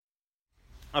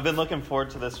I've been looking forward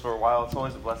to this for a while. It's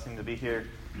always a blessing to be here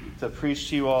to preach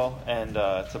to you all and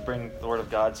to bring the Word of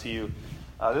God to you.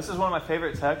 This is one of my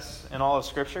favorite texts in all of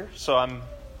Scripture, so I'm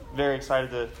very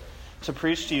excited to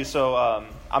preach to you. So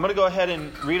I'm going to go ahead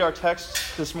and read our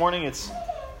text this morning. It's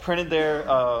printed there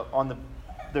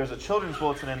there's a children's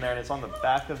bulletin in there, and it's on the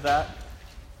back of that.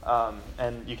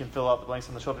 And you can fill out the blanks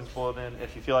in the children's bulletin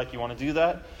if you feel like you want to do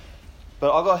that.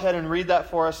 But I'll go ahead and read that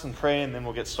for us and pray, and then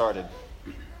we'll get started.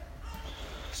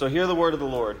 So hear the word of the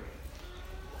Lord.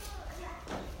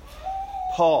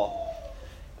 Paul,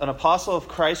 an apostle of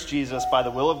Christ Jesus by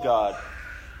the will of God,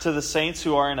 to the saints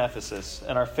who are in Ephesus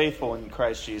and are faithful in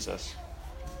Christ Jesus.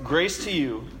 Grace to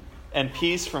you and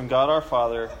peace from God our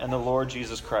Father and the Lord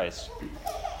Jesus Christ.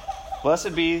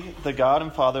 Blessed be the God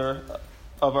and Father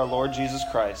of our Lord Jesus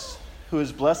Christ, who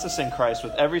has blessed us in Christ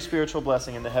with every spiritual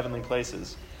blessing in the heavenly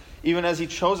places, even as he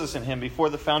chose us in him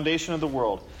before the foundation of the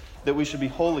world, that we should be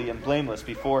holy and blameless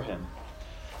before him.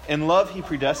 In love he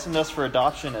predestined us for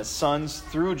adoption as sons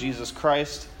through Jesus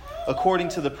Christ, according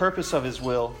to the purpose of his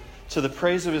will, to the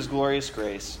praise of his glorious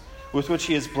grace, with which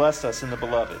he has blessed us in the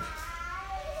Beloved.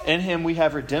 In him we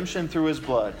have redemption through his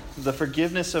blood, the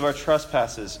forgiveness of our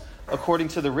trespasses, according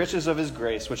to the riches of his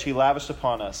grace, which he lavished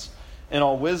upon us, in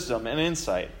all wisdom and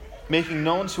insight, making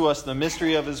known to us the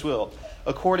mystery of his will,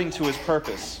 according to his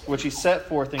purpose, which he set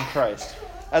forth in Christ,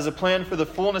 as a plan for the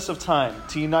fullness of time,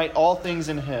 to unite all things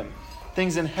in him,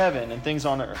 things in heaven and things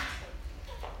on earth.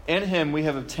 In him we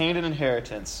have obtained an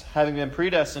inheritance, having been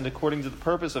predestined according to the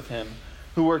purpose of him,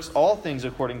 who works all things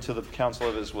according to the counsel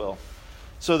of his will,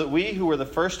 so that we who were the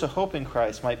first to hope in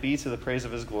Christ might be to the praise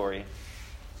of his glory.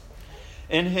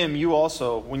 In him you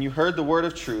also, when you heard the word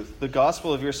of truth, the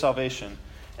gospel of your salvation,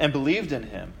 and believed in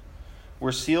him,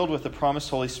 were sealed with the promised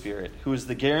Holy Spirit, who is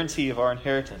the guarantee of our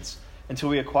inheritance, until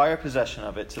we acquire possession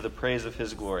of it to the praise of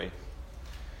his glory.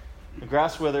 The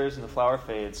grass withers and the flower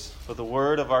fades, but the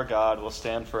word of our God will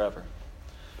stand forever.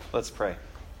 Let's pray.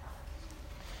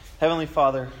 Heavenly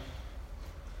Father,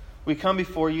 we come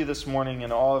before you this morning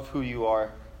in awe of who you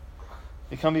are.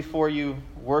 We come before you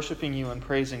worshiping you and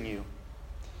praising you.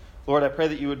 Lord, I pray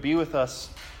that you would be with us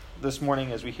this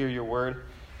morning as we hear your word.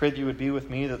 Pray that you would be with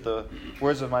me, that the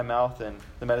words of my mouth and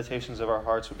the meditations of our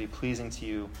hearts would be pleasing to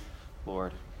you,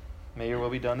 Lord. May your will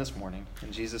be done this morning.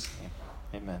 In Jesus' name,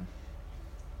 amen.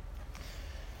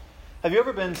 Have you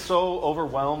ever been so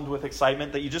overwhelmed with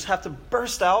excitement that you just have to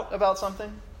burst out about something?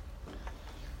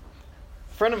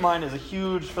 A friend of mine is a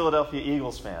huge Philadelphia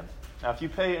Eagles fan. Now, if you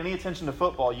pay any attention to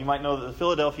football, you might know that the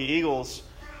Philadelphia Eagles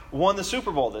won the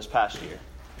Super Bowl this past year.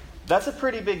 That's a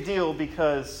pretty big deal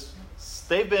because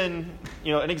they've been,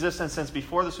 in existence since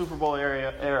before the Super Bowl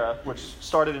era, which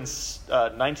started in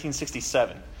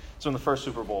 1967. That's when the first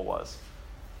Super Bowl was.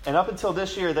 And up until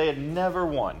this year, they had never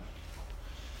won.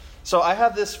 So I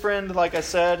have this friend, like I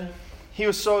said, he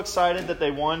was so excited that they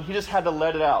won, he just had to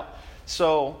let it out.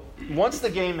 So once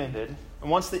the game ended, and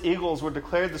once the Eagles were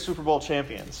declared the Super Bowl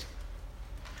champions,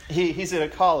 he's at a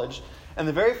college, and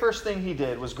the very first thing he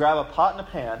did was grab a pot and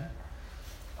a pan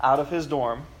out of his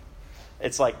dorm.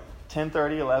 It's like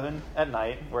 10:30, 11 at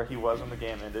night, where he was when the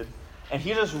game ended. And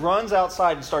he just runs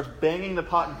outside and starts banging the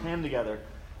pot and pan together,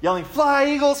 yelling, "Fly,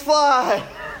 Eagles, fly!"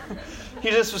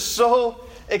 He just was so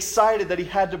excited that he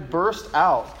had to burst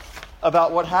out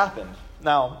about what happened.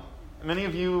 Now, many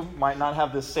of you might not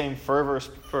have this same fervor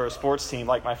for a sports team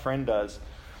like my friend does,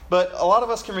 but a lot of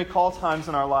us can recall times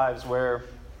in our lives where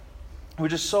we're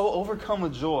just so overcome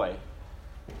with joy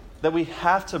that we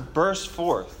have to burst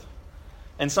forth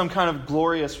in some kind of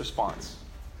glorious response.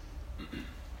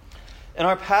 In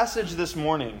our passage this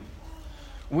morning,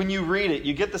 when you read it,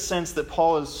 you get the sense that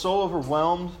Paul is so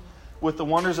overwhelmed with the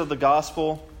wonders of the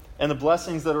gospel and the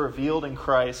blessings that are revealed in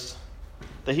Christ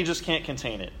that he just can't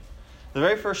contain it. The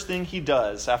very first thing he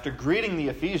does after greeting the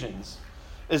Ephesians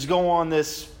is go on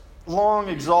this long,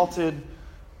 exalted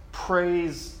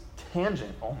praise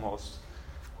tangent almost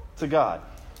to God.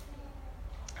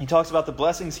 He talks about the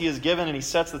blessings he has given, and he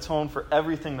sets the tone for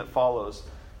everything that follows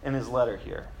in his letter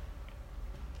here.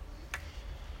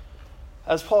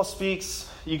 As Paul speaks,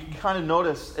 you can kind of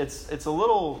notice it's a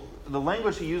little, the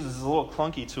language he uses is a little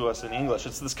clunky to us in English.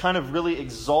 It's this kind of really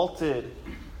exalted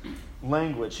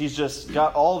language. He's just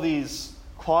got all these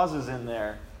clauses in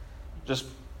there, just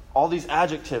all these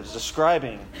adjectives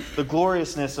describing the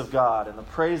gloriousness of God and the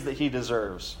praise that he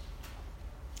deserves.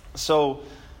 So,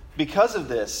 because of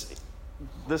this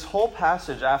whole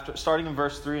passage, after starting in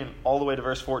verse 3 and all the way to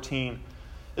verse 14,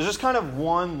 is just kind of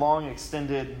one long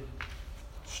extended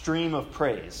stream of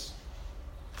praise.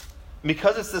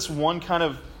 Because it's this one kind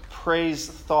of praise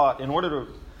thought, in order to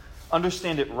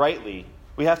understand it rightly,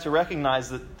 we we have to recognize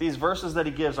that these verses that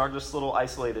he gives aren't just little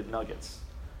isolated nuggets.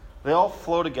 They all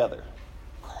flow together.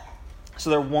 So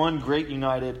they're one great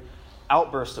united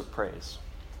outburst of praise.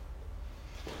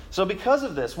 So because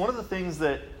of this, one of the things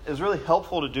that is really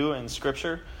helpful to do in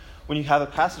Scripture when you have a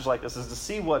passage like this is to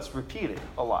see what's repeated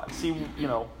a lot. See,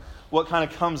 what kind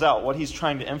of comes out, what he's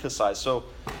trying to emphasize. So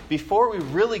before we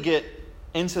really get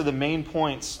into the main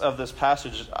points of this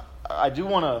passage, I do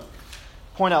want to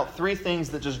point out three things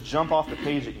that just jump off the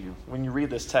page at you when you read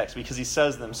this text, because he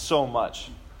says them so much.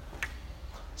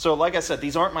 So like I said,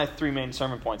 these aren't my three main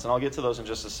sermon points, and I'll get to those in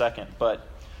just a second. But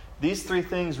these three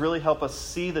things really help us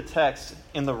see the text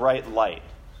in the right light.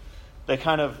 They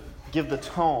kind of give the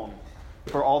tone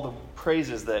for all the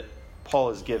praises that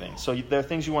Paul is giving. So there are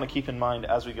things you want to keep in mind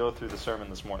as we go through the sermon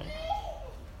this morning.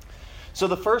 So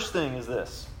the first thing is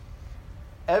this.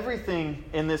 Everything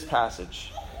in this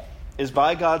passage is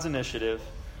by God's initiative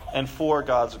and for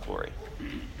God's glory.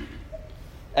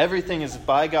 Everything is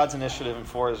by God's initiative and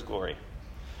for his glory.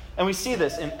 And we see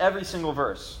this in every single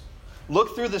verse.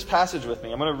 Look through this passage with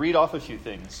me. I'm going to read off a few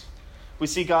things. We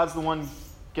see God's the one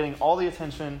getting all the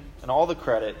attention and all the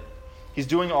credit. He's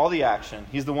doing all the action.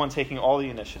 He's the one taking all the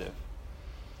initiative.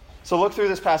 So look through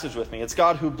this passage with me. It's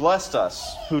God who blessed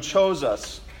us, who chose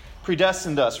us,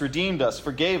 predestined us, redeemed us,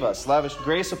 forgave us, lavished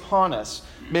grace upon us,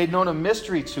 made known a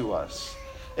mystery to us.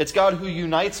 It's God who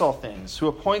unites all things, who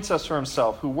appoints us for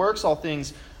himself, who works all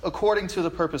things according to the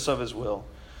purpose of his will,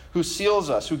 who seals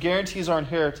us, who guarantees our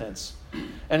inheritance.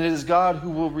 And it is God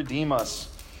who will redeem us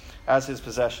as his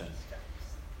possession.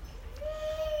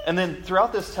 And then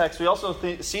throughout this text, we also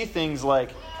see things like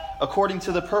according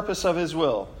to the purpose of his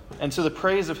will and to the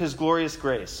praise of his glorious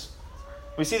grace.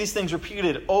 We see these things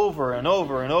repeated over and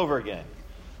over and over again.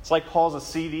 It's like Paul's a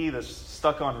CD that's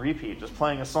stuck on repeat, just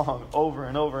playing a song over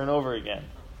and over and over again.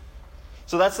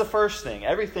 So that's the first thing.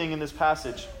 Everything in this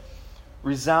passage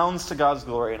resounds to God's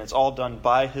glory, and it's all done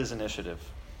by his initiative.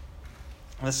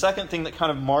 And the second thing that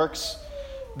kind of marks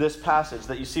this passage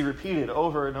that you see repeated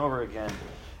over and over again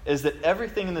is that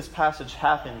everything in this passage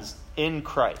happens in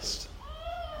Christ.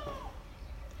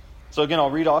 So again, I'll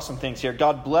read off some things here.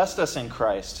 God blessed us in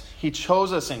Christ. He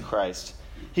chose us in Christ.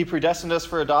 He predestined us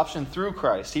for adoption through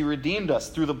Christ. He redeemed us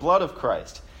through the blood of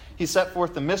Christ. He set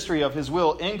forth the mystery of his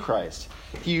will in Christ.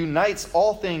 He unites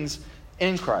all things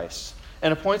in Christ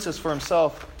and appoints us for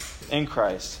himself in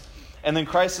Christ. And then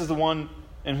Christ is the one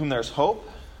in whom there's hope,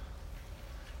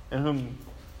 in whom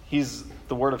he's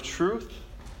the word of truth.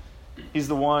 He's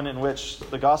the one in which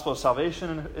the gospel of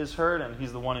salvation is heard, and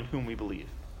he's the one in whom we believe.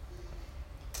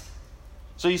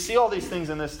 So you see all these things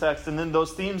in this text, and then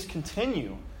those themes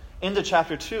continue into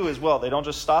chapter 2 as well. They don't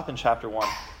just stop in chapter 1.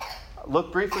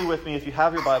 Look briefly with me, if you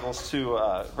have your Bibles,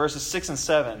 to verses 6 and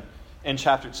 7 in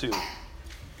chapter 2.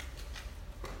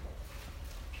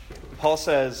 Paul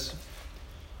says,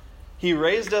 He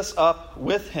raised us up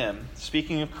with him,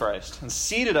 speaking of Christ, and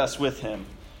seated us with him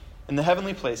in the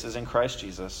heavenly places in Christ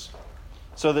Jesus,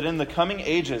 so that in the coming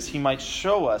ages he might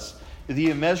show us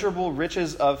the immeasurable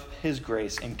riches of his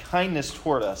grace and kindness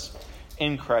toward us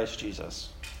in Christ Jesus.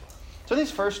 So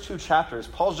these first two chapters,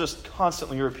 Paul's just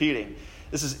constantly repeating,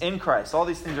 this is in Christ. All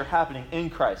these things are happening in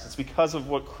Christ. It's because of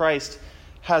what Christ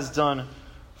has done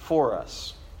for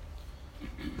us.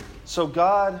 So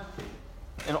God,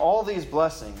 in all these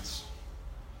blessings,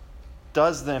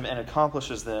 does them and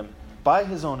accomplishes them by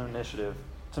his own initiative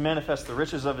to manifest the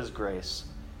riches of his grace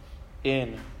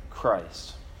in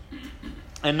Christ.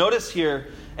 And notice here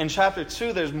in chapter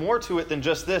 2, there's more to it than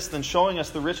just this, than showing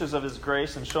us the riches of his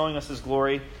grace and showing us his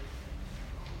glory.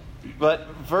 But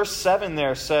verse 7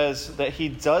 there says that he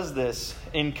does this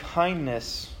in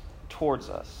kindness towards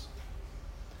us.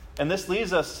 And this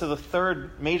leads us to the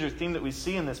third major theme that we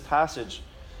see in this passage.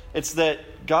 It's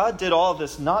that God did all of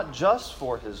this not just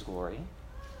for his glory.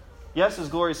 Yes, his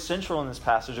glory is central in this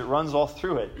passage. It runs all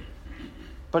through it.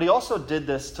 But he also did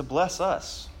this to bless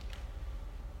us.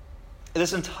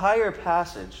 This entire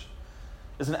passage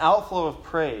is an outflow of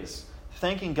praise,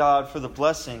 thanking God for the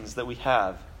blessings that we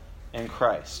have in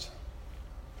Christ.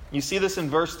 You see this in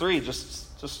verse 3,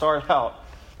 just to start out.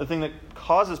 The thing that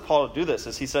causes Paul to do this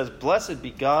is he says, Blessed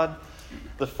be God,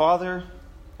 the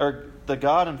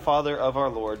God and Father of our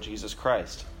Lord Jesus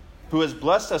Christ, who has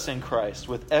blessed us in Christ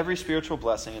with every spiritual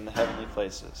blessing in the heavenly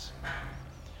places.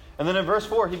 And then in verse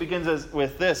 4, he begins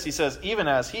with this. He says, even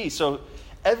as he. So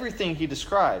everything he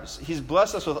describes, he's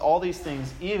blessed us with all these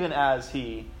things, even as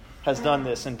he has done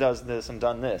this and does this and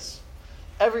done this.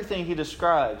 Everything he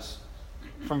describes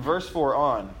from verse 4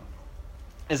 on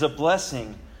is a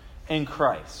blessing in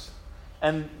Christ.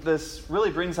 And this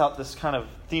really brings out this kind of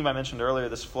theme I mentioned earlier,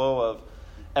 this flow of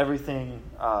everything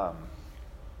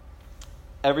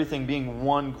everything being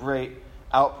one great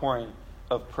outpouring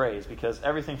of praise, because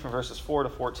everything from verses 4 to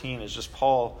 14 is just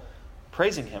Paul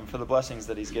praising him for the blessings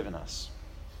that he's given us.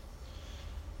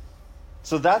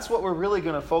 So that's what we're really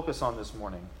going to focus on this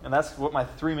morning. And that's what my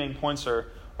 3 main points are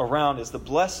around, is the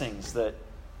blessings that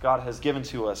God has given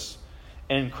to us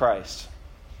in Christ.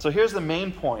 So here's the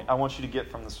main point I want you to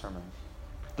get from the sermon.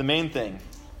 The main thing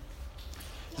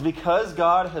is, because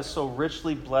God has so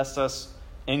richly blessed us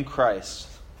in Christ,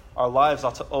 our lives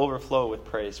ought to overflow with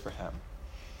praise for him.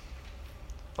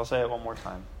 I'll say it one more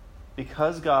time.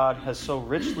 Because God has so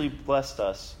richly blessed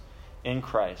us in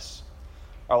Christ,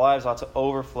 our lives ought to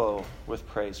overflow with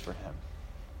praise for him.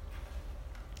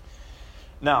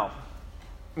 Now,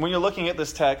 when you're looking at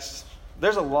this text,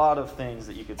 there's a lot of things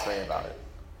that you could say about it.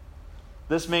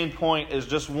 This main point is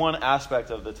just one aspect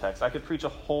of the text. I could preach a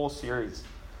whole series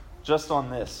just on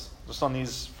this, just on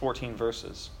these 14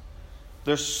 verses.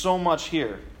 There's so much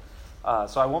here,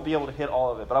 so I won't be able to hit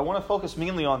all of it. But I want to focus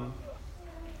mainly on,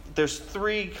 there's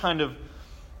 3 kind of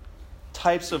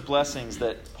types of blessings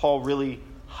that Paul really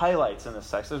highlights in this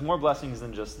text. There's more blessings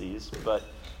than just these, but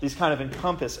these kind of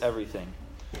encompass everything.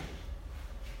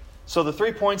 So the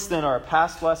 3 points then are a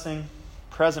past blessing,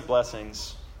 present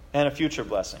blessings, and a future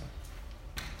blessing.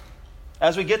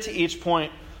 As we get to each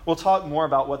point, we'll talk more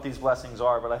about what these blessings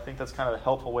are, but I think that's kind of a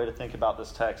helpful way to think about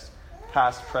this text: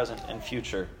 past, present, and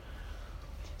future.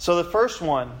 So the first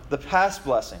one, the past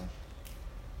blessing,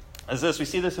 is this. We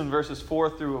see this in verses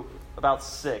 4 through about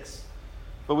 6.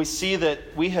 But we see that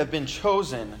we have been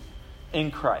chosen in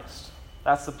Christ.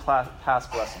 That's the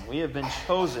past blessing. We have been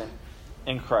chosen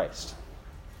in Christ.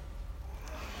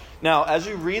 Now, as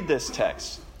you read this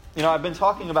text, I've been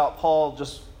talking about Paul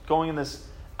just going in this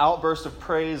outburst of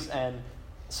praise, and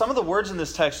some of the words in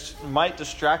this text might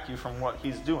distract you from what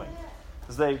he's doing,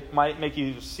 because they might make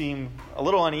you seem a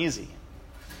little uneasy.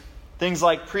 Things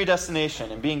like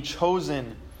predestination and being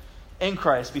chosen in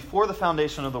Christ before the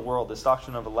foundation of the world, this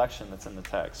doctrine of election that's in the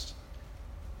text.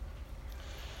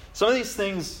 Some of these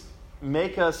things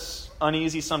make us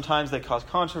uneasy sometimes. They cause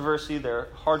controversy. They're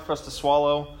hard for us to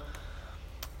swallow.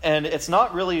 And it's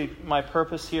not really my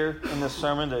purpose here in this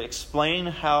sermon to explain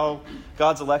how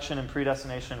God's election and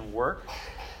predestination work.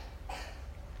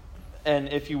 And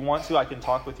if you want to, I can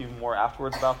talk with you more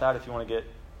afterwards about that if you want to get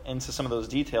into some of those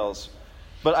details.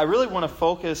 But I really want to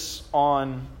focus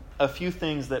on a few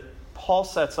things that Paul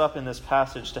sets up in this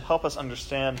passage to help us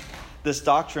understand this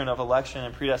doctrine of election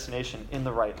and predestination in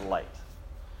the right light,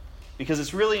 because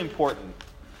it's really important.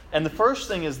 And the first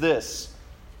thing is this: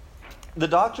 the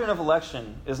doctrine of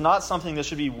election is not something that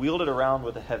should be wielded around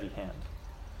with a heavy hand.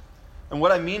 And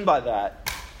what I mean by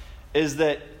that is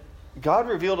that God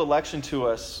revealed election to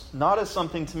us not as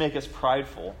something to make us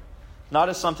prideful, not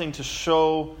as something to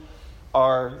show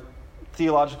our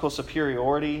theological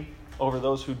superiority over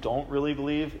those who don't really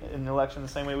believe in election the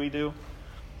same way we do.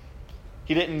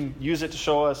 He didn't use it to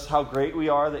show us how great we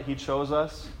are that he chose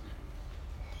us.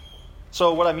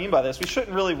 So what I mean by this, we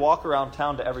shouldn't really walk around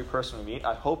town to every person we meet.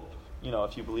 I hope,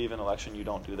 if you believe in election, you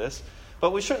don't do this.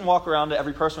 But we shouldn't walk around to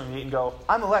every person we meet and go,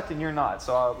 I'm elected and you're not,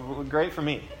 so great for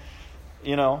me.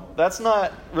 That's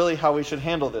not really how we should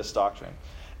handle this doctrine.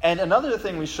 And another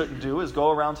thing we shouldn't do is go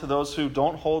around to those who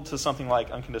don't hold to something like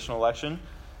unconditional election,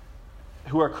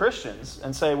 who are Christians,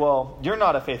 and say, well, you're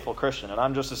not a faithful Christian, and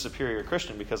I'm just a superior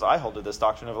Christian because I hold to this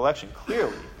doctrine of election.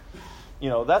 Clearly,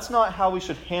 that's not how we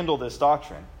should handle this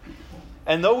doctrine.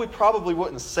 And though we probably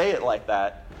wouldn't say it like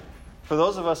that, for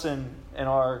those of us in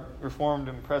our Reformed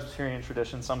and Presbyterian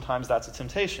tradition, sometimes that's a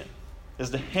temptation, is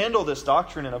to handle this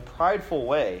doctrine in a prideful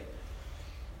way.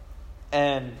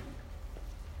 And,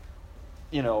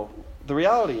 the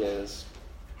reality is,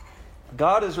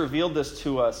 God has revealed this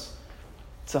to us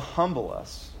to humble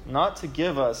us, not to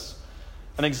give us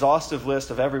an exhaustive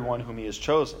list of everyone whom he has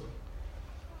chosen.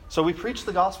 So we preach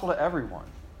the gospel to everyone.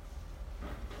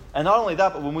 And not only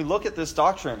that, but when we look at this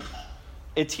doctrine,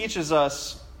 it teaches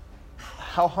us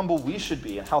how humble we should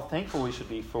be and how thankful we should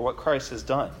be for what Christ has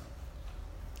done.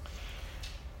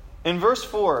 In verse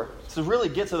 4, to really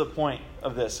get to the point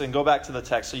of this, and go back to the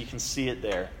text so you can see it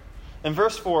there. In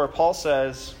verse 4, Paul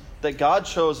says that God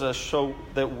chose us so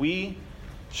that we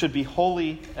should be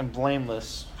holy and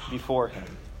blameless before him.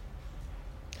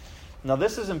 Now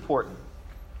this is important.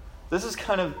 This is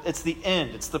it's the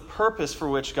end. It's the purpose for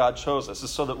which God chose us,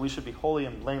 is so that we should be holy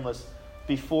and blameless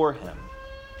before him.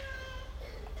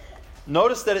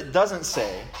 Notice that it doesn't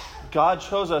say God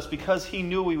chose us because he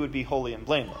knew we would be holy and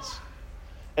blameless.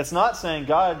 It's not saying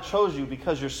God chose you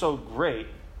because you're so great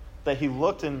that he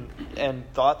looked and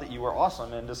thought that you were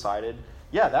awesome and decided,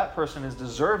 yeah, that person is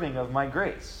deserving of my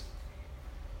grace.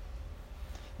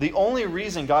 The only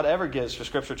reason God ever gives for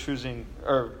Scripture choosing,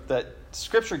 or that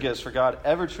Scripture gives for God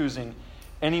ever choosing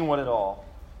anyone at all,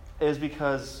 is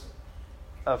because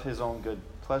of his own good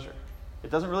pleasure.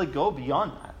 It doesn't really go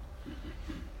beyond that.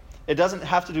 It doesn't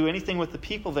have to do anything with the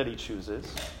people that he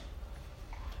chooses.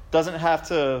 Doesn't have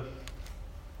to.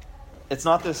 It's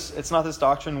not this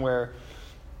doctrine where,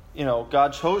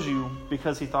 God chose you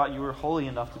because he thought you were holy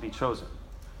enough to be chosen.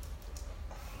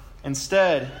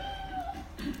 Instead,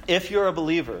 if you're a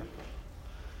believer,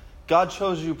 God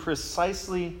chose you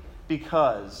precisely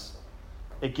because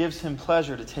it gives him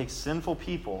pleasure to take sinful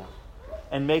people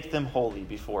and make them holy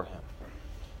before him.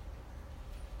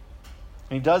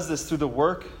 And he does this through the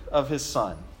work of his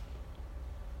Son.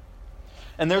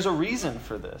 And there's a reason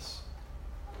for this.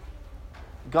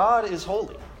 God is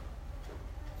holy.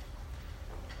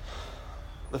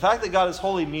 The fact that God is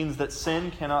holy means that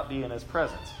sin cannot be in his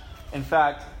presence. In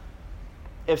fact,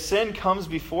 if sin comes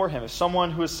before him, if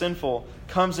someone who is sinful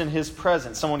comes in his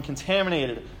presence, someone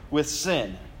contaminated with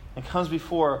sin, and comes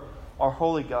before our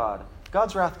holy God,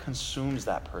 God's wrath consumes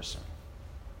that person.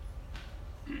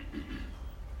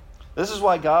 This is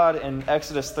why God in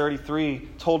Exodus 33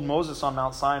 told Moses on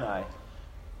Mount Sinai,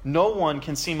 "No one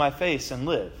can see my face and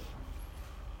live."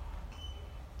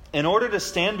 In order to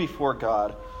stand before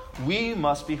God, we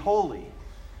must be holy.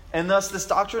 And thus this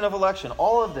doctrine of election,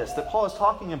 all of this that Paul is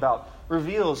talking about,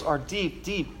 reveals our deep,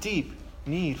 deep, deep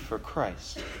need for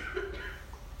Christ.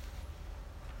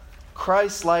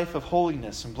 Christ's life of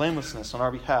holiness and blamelessness on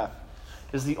our behalf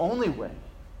is the only way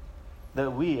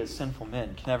that we as sinful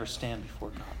men can ever stand before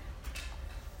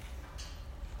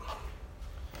God.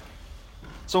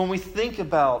 So when we think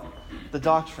about the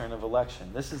doctrine of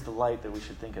election, this is the light that we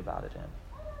should think about it in.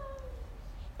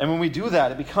 And when we do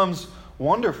that, it becomes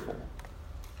wonderful.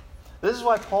 This is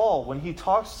why Paul, when he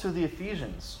talks to the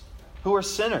Ephesians, who are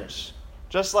sinners,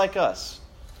 just like us,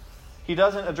 he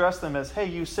doesn't address them as, "Hey,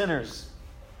 you sinners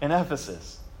in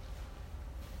Ephesus."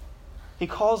 He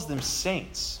calls them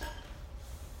saints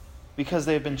because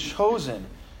they have been chosen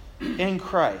in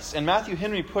Christ. And Matthew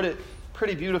Henry put it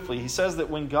pretty beautifully. He says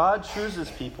that when God chooses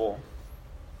people,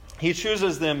 he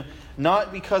chooses them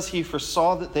not because he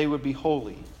foresaw that they would be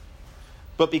holy,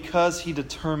 but because he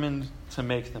determined to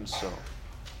make them so.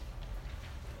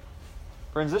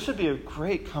 Friends, this should be a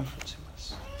great comfort to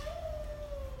us.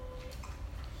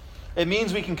 It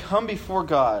means we can come before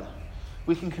God,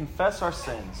 we can confess our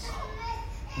sins,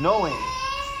 knowing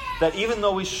that even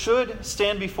though we should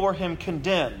stand before him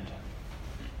condemned,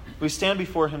 we stand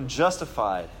before him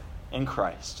justified in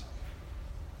Christ.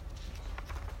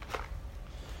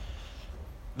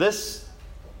 This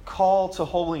call to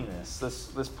holiness,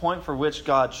 this point for which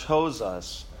God chose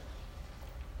us,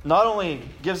 not only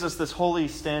gives us this holy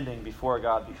standing before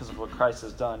God because of what Christ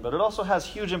has done, but it also has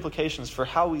huge implications for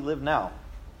how we live now.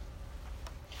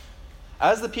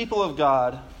 As the people of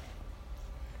God,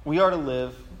 we are to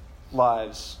live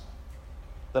lives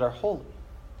that are holy.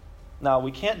 Now,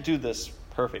 we can't do this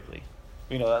perfectly.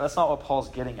 That's not what Paul's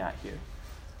getting at here.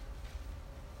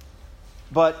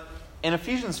 But in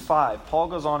Ephesians 5, Paul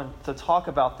goes on to talk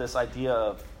about this idea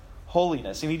of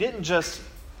holiness. And he didn't just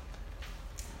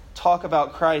talk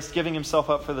about Christ giving himself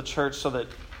up for the church so that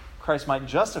Christ might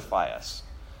justify us.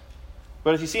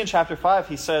 But if you see in chapter 5,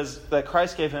 he says that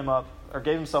Christ gave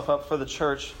himself up for the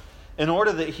church in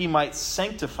order that he might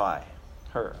sanctify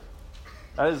her.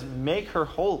 That is, make her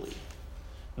holy.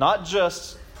 Not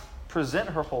just present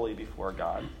her holy before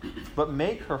God, but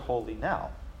make her holy now.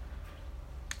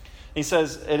 He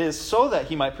says it is so that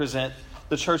he might present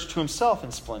the church to himself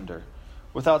in splendor,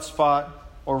 without spot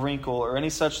or wrinkle or any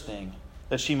such thing,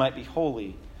 that she might be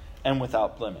holy and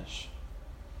without blemish.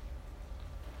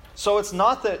 So it's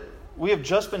not that we have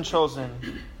just been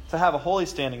chosen to have a holy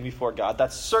standing before God.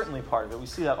 That's certainly part of it. We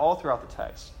see that all throughout the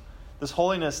text. This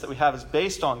holiness that we have is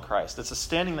based on Christ. It's a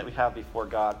standing that we have before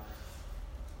God.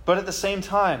 But at the same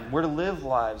time, we're to live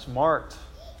lives marked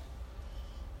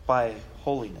by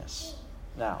holiness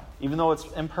now, even though it's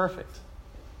imperfect.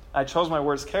 I chose my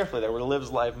words carefully there. We're to live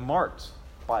a life marked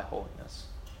by holiness.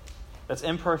 That's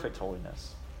imperfect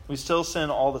holiness. We still sin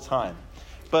all the time.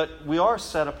 But we are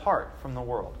set apart from the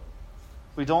world.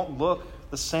 We don't look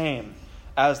the same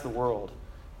as the world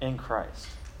in Christ.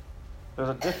 There's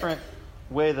a different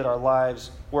way that our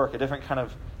lives work, a different kind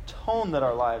of tone that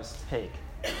our lives take.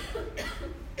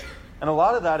 And a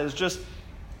lot of that is just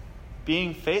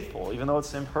being faithful, even though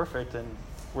it's imperfect and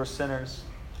we're sinners.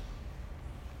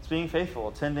 It's being faithful,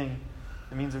 attending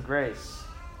the means of grace,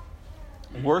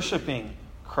 worshiping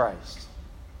Christ,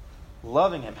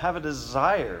 loving him, have a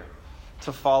desire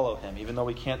to follow him, even though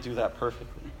we can't do that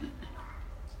perfectly.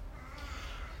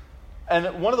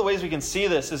 And one of the ways we can see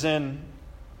this is in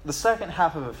the second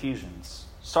half of Ephesians,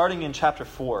 starting in chapter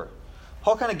 4.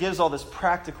 Paul kind of gives all this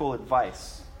practical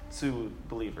advice to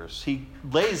believers. He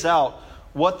lays out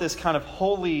what this kind of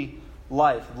holy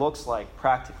life looks like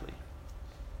practically.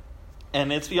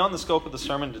 And it's beyond the scope of the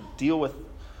sermon to deal with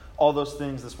all those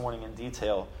things this morning in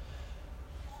detail.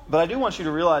 But I do want you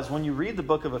to realize when you read the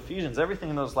book of Ephesians, everything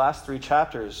in those last 3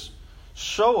 chapters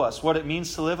show us what it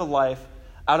means to live a life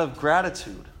out of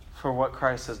gratitude for what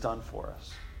Christ has done for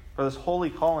us, for this holy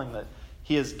calling that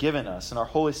he has given us and our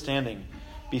holy standing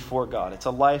before God. It's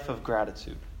a life of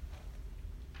gratitude.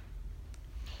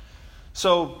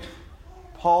 So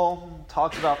Paul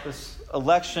talks about this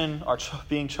election, our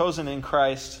being chosen in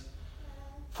Christ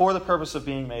for the purpose of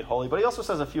being made holy, but he also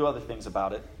says a few other things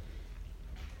about it.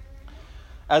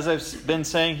 As I've been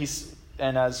saying,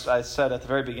 and as I said at the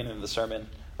very beginning of the sermon,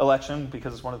 election,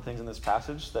 because it's one of the things in this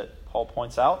passage that Paul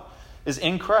points out, is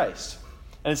in Christ.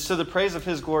 And it's to the praise of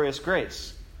his glorious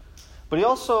grace. But he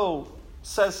also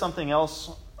says something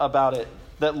else about it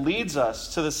that leads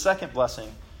us to the second blessing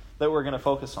that we're going to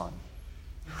focus on.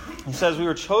 He says we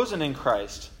were chosen in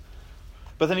Christ,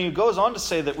 but then he goes on to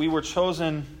say that we were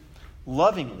chosen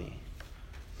lovingly,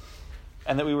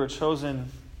 and that we were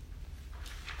chosen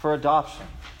for adoption.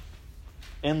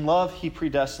 In love, he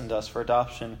predestined us for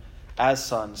adoption as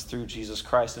sons through Jesus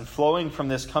Christ. And flowing from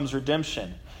this comes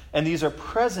redemption. And these are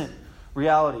present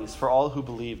realities for all who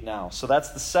believe now. So that's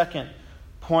the second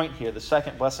point here, the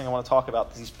second blessing I want to talk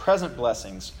about, these present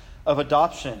blessings of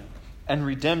adoption and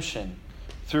redemption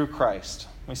through Christ.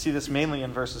 We see this mainly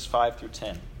in verses 5 through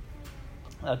 10.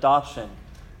 Adoption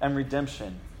and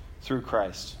redemption through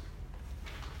Christ.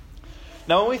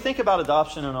 Now, when we think about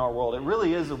adoption in our world, it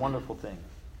really is a wonderful thing.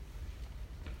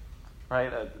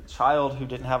 Right? A child who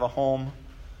didn't have a home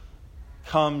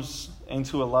comes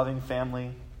into a loving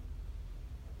family.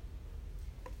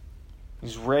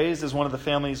 He's raised as one of the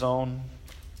family's own.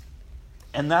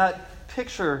 And that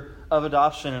picture of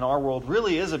adoption in our world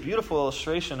really is a beautiful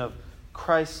illustration of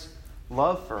Christ's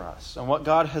love for us and what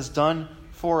God has done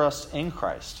for us in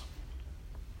Christ.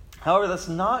 However, that's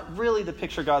not really the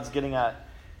picture God's getting at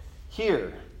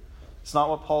here. It's not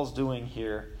what Paul's doing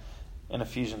here in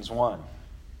Ephesians 1.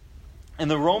 In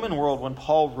the Roman world, when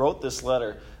Paul wrote this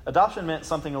letter, adoption meant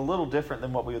something a little different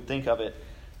than what we would think of it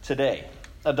today.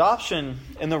 Adoption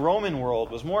in the Roman world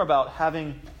was more about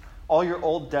having all your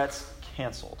old debts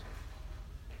canceled.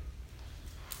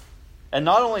 And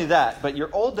not only that, but your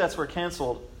old debts were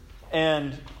canceled,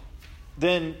 and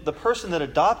then the person that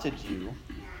adopted you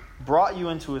brought you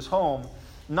into his home,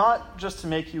 not just to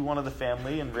make you one of the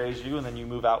family and raise you and then you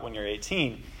move out when you're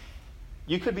 18.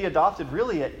 You could be adopted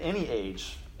really at any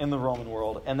age in the Roman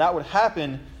world, and that would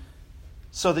happen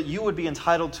so that you would be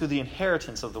entitled to the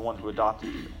inheritance of the one who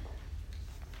adopted you.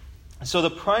 So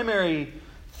the primary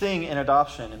thing in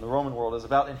adoption in the Roman world is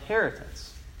about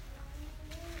inheritance.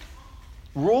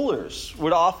 Rulers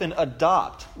would often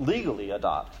legally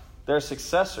adopt their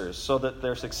successors, so that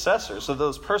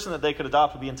those person that they could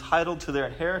adopt would be entitled to their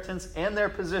inheritance and their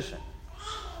position.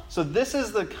 So this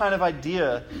is the kind of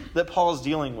idea that Paul is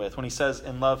dealing with when he says,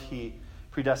 in love he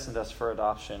predestined us for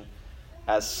adoption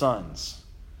as sons.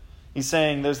 He's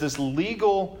saying there's this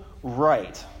legal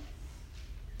right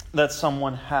that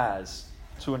someone has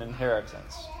to an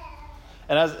inheritance.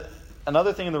 And as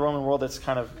another thing in the Roman world that's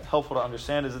kind of helpful to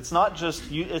understand is it's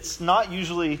not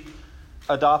usually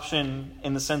adoption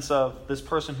in the sense of this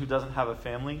person who doesn't have a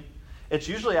family. It's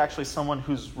usually actually someone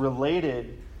who's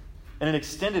related in an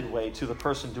extended way to the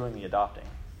person doing the adopting.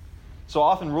 So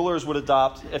often rulers would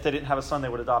adopt, if they didn't have a son, they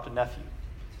would adopt a nephew,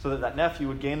 so that nephew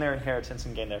would gain their inheritance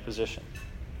and gain their position.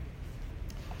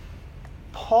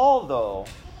 Paul, though,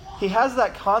 he has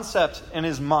that concept in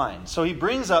his mind. So he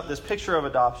brings up this picture of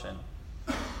adoption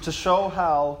to show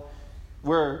how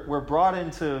we're brought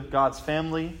into God's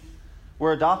family.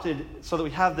 We're adopted so that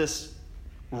we have this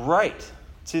right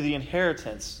to the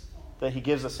inheritance that he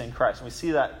gives us in Christ. And we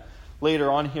see that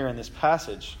later on here in this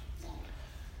passage.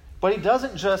 But he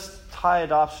doesn't just tie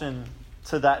adoption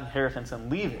to that inheritance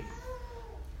and leave it.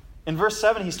 In verse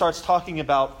 7, he starts talking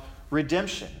about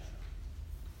redemption.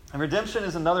 And redemption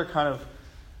is another kind of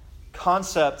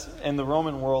concept in the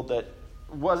Roman world that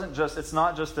it's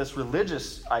not just this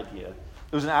religious idea.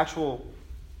 It was an actual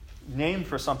name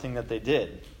for something that they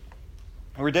did.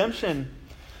 Redemption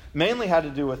mainly had to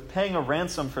do with paying a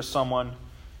ransom for someone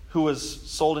who was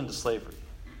sold into slavery.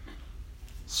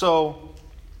 So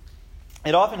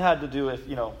it often had to do with,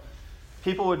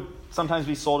 people would sometimes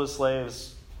be sold as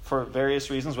slaves for various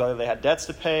reasons, whether they had debts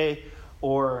to pay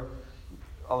or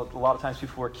a lot of times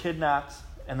people were kidnapped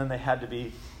and then they had to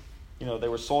be, they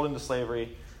were sold into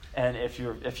slavery And if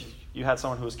you had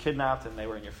someone who was kidnapped and they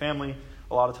were in your family,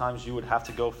 a lot of times you would have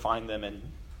to go find them and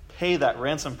pay that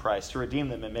ransom price to redeem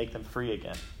them and make them free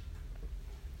again.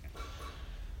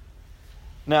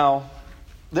 Now,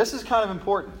 this is kind of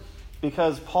important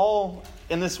because Paul,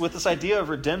 with this idea of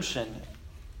redemption,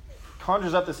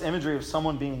 conjures up this imagery of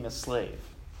someone being a slave.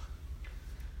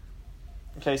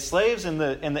 Okay, slaves in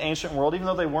the ancient world, even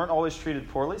though they weren't always treated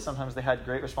poorly, sometimes they had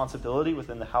great responsibility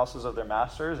within the houses of their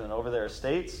masters and over their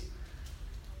estates.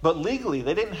 But legally,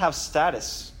 they didn't have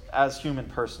status as human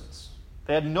persons.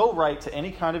 They had no right to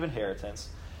any kind of inheritance.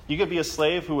 You could be a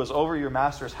slave who was over your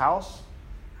master's house,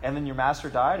 and then your master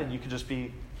died, and you could just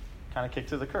be kind of kicked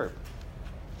to the curb.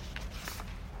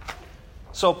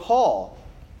 So Paul,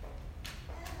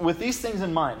 with these things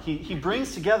in mind, he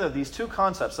brings together these two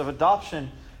concepts of adoption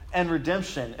and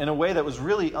redemption in a way that was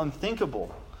really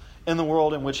unthinkable in the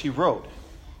world in which he wrote.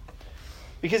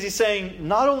 Because he's saying,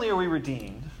 not only are we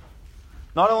redeemed,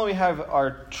 not only we have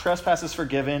our trespasses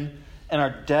forgiven and our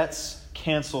debts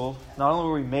canceled, not only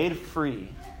are we made free,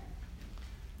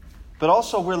 but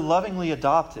also we're lovingly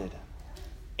adopted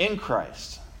in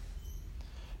Christ.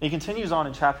 And he continues on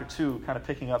in chapter 2, kind of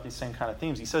picking up these same kind of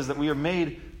themes. He says that we are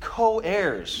made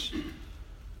co-heirs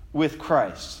with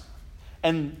Christ.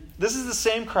 And this is the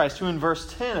same Christ who in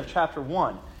verse 10 of chapter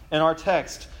 1 in our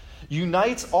text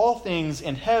unites all things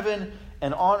in heaven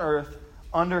and on earth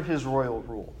under his royal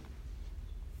rule.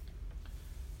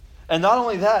 And not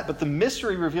only that, but the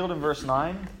mystery revealed in verse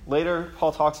 9, later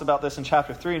Paul talks about this in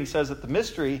chapter 3, and he says that the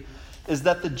mystery is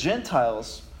that the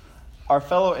Gentiles are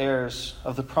fellow heirs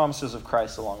of the promises of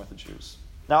Christ along with the Jews.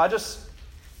 Now, I just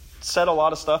said a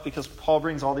lot of stuff because Paul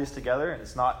brings all these together, and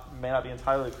may not be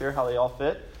entirely clear how they all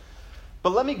fit.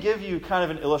 But let me give you kind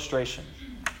of an illustration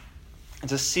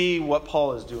to see what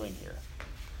Paul is doing here.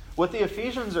 What the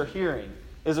Ephesians are hearing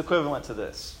is equivalent to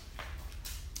this.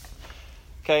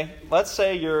 Okay, let's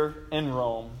say you're in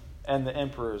Rome and the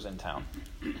emperor's in town.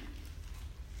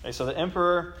 Okay, so the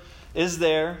emperor is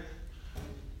there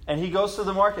and he goes to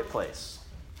the marketplace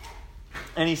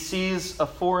and he sees a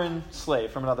foreign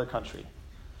slave from another country.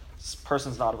 This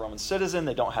person's not a Roman citizen.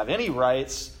 They don't have any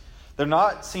rights. They're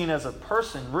not seen as a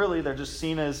person, really. They're just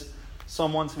seen as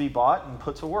someone to be bought and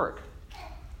put to work.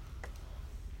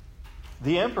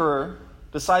 The emperor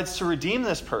decides to redeem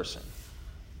this person.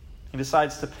 He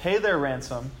decides to pay their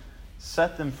ransom,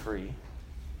 set them free.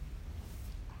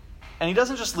 And he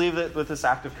doesn't just leave it with this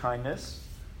act of kindness.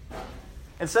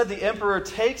 Instead, the emperor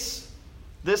takes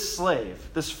this slave,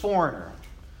 this foreigner,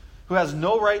 who has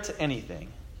no right to anything,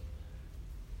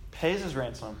 pays his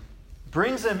ransom,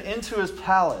 brings him into his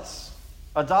palace,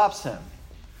 adopts him.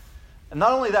 And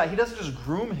not only that, he doesn't just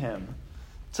groom him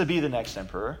to be the next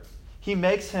emperor. He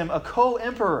makes him a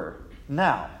co-emperor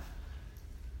now.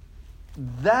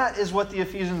 That is what the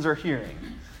Ephesians are hearing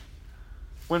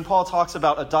when Paul talks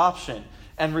about adoption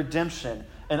and redemption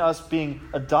and us being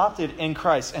adopted in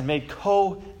Christ and made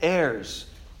co-heirs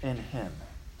in him.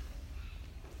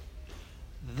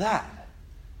 That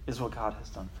is what God has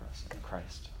done for us in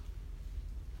Christ.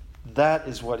 That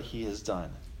is what he has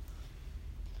done.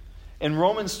 In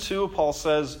Romans 2, Paul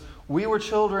says, we were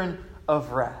children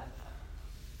of wrath,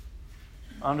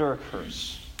 under a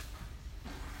curse,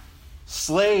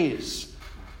 slaves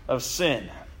of sin.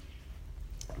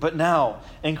 But now,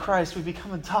 in Christ, we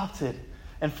become adopted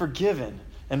and forgiven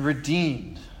and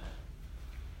redeemed.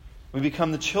 We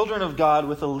become the children of God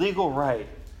with a legal right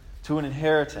to an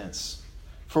inheritance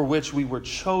for which we were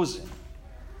chosen.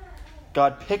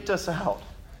 God picked us out.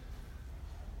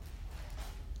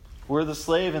 We're the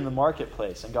slave in the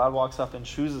marketplace, and God walks up and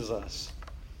chooses us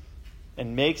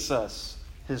and makes us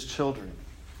his children.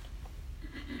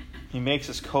 He makes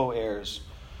us co-heirs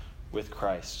with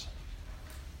Christ.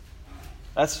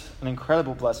 That's an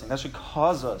incredible blessing. That should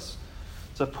cause us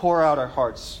to pour out our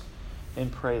hearts in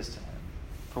praise to him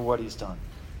for what he's done.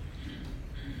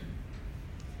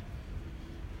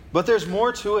 But there's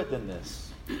more to it than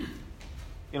this.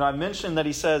 I mentioned that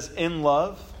he says in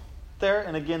love there,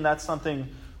 and again, that's something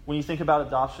when you think about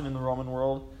adoption in the Roman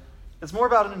world, it's more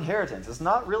about an inheritance. It's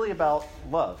not really about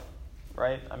love,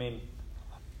 right? I mean,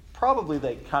 probably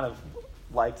they kind of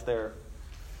liked their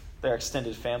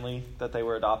extended family that they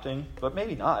were adopting, but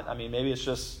maybe not. I mean, maybe it's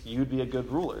just you'd be a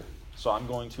good ruler, so I'm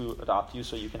going to adopt you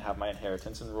so you can have my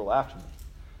inheritance and rule after me.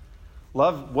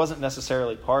 Love wasn't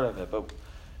necessarily part of it, but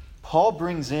Paul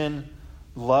brings in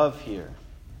love here.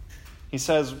 He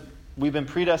says we've been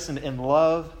predestined in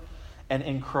love and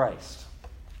in Christ.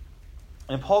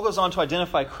 And Paul goes on to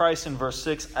identify Christ in verse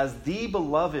 6 as the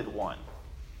beloved one.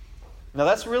 Now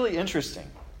that's really interesting.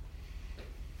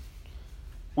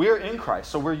 We are in Christ,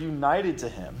 so we're united to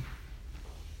him.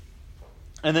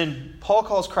 And then Paul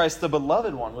calls Christ the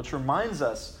beloved one, which reminds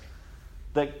us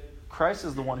that Christ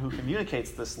is the one who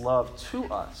communicates this love to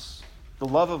us. The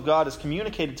love of God is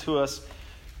communicated to us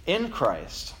in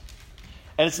Christ.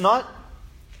 And it's not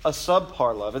a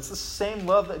subpar love. It's the same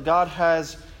love that God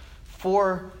has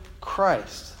for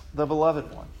Christ, the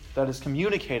beloved one, that is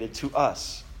communicated to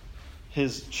us,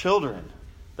 his children,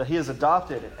 that he has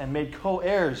adopted and made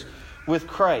co-heirs with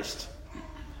Christ.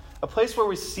 A place where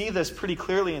we see this pretty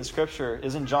clearly in Scripture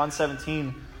is in John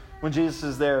 17, when Jesus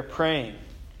is there praying.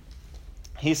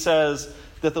 He says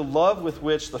that the love with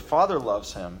which the Father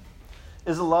loves him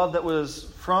is a love that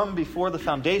was from before the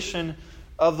foundation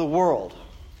of the world.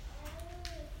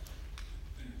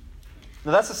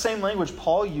 Now that's the same language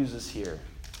Paul uses here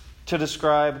to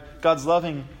describe God's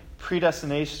loving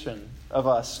predestination of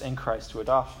us in Christ to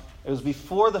adoption. It was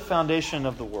before the foundation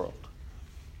of the world.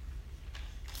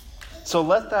 So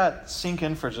let that sink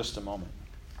in for just a moment.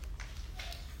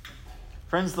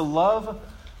 Friends, the love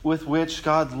with which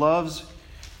God loves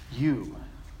you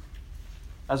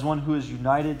as one who is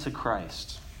united to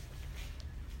Christ,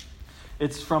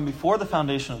 it's from before the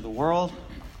foundation of the world,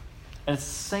 and it's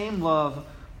the same love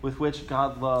with which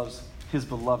God loves his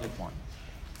beloved one.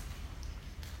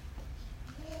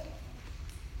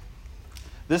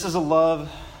 This is a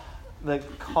love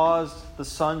that caused the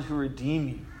Son to redeem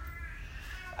you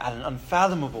at an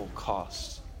unfathomable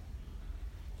cost.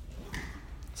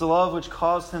 It's a love which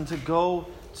caused him to go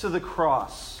to the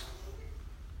cross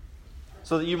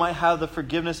so that you might have the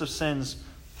forgiveness of sins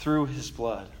through his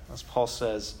blood, as Paul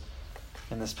says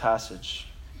in this passage.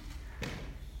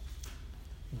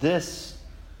 This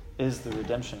is the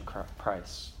redemption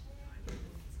price.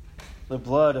 The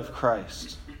blood of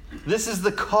Christ. This is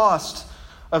the cost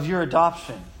of your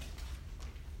adoption.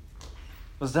 It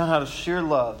was done out of sheer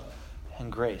love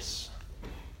and grace.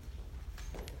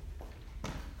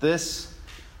 This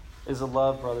is a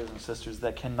love, brothers and sisters,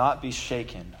 that cannot be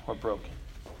shaken or broken.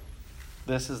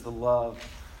 This is the love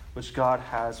which God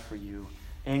has for you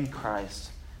in Christ,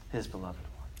 his beloved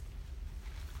one.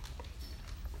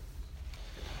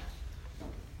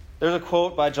 There's a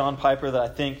quote by John Piper that I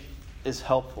think is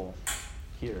helpful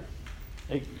here.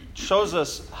 It shows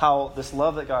us how this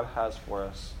love that God has for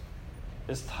us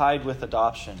is tied with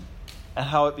adoption and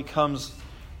how it becomes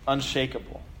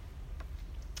unshakable.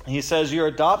 He says, your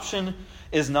adoption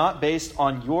is not based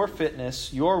on your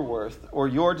fitness, your worth, or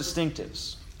your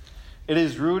distinctives. It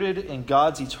is rooted in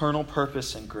God's eternal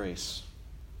purpose and grace.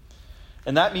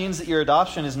 And that means that your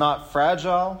adoption is not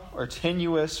fragile or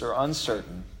tenuous or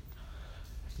uncertain.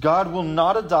 God will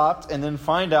not adopt and then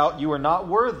find out you are not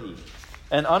worthy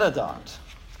and unadopt.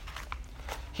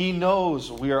 He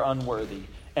knows we are unworthy,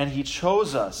 and he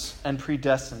chose us and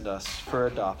predestined us for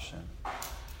adoption.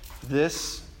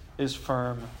 This is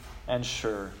firm and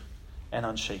sure and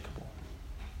unshakable.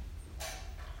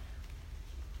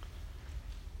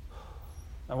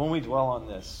 Now, when we dwell on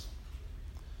this,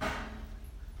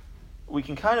 we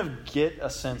can kind of get a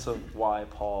sense of why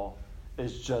Paul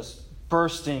is just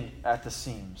bursting at the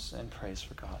seams in praise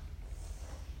for God.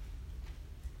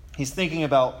 He's thinking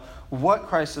about what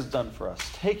Christ has done for us,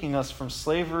 taking us from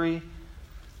slavery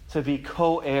to be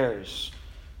co-heirs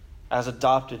as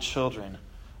adopted children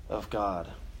of God.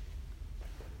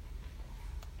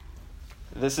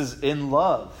 This is in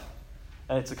love,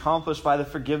 and it's accomplished by the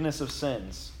forgiveness of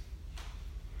sins.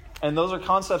 And those are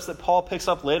concepts that Paul picks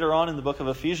up later on in the book of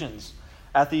Ephesians,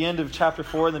 at the end of chapter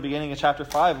 4 and the beginning of chapter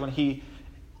 5, when he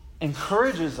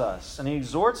encourages us and he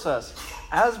exhorts us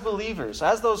as believers,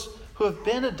 as those who have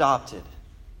been adopted,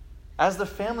 as the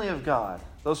family of God,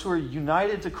 those who are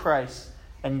united to Christ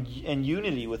and in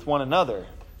unity with one another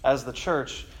as the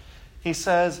church. He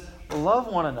says,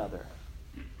 love one another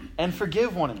and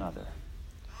forgive one another.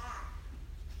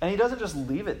 And he doesn't just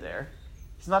leave it there.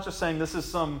 He's not just saying this is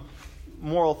some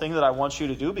moral thing that I want you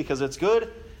to do because it's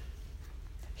good.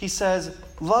 He says,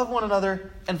 love one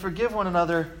another and forgive one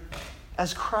another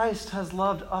as Christ has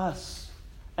loved us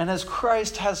and as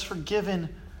Christ has forgiven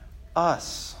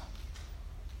us.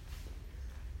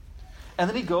 And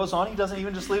then he goes on, he doesn't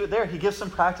even just leave it there. He gives some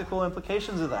practical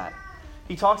implications of that.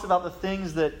 He talks about the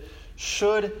things that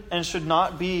should and should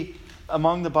not be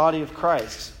among the body of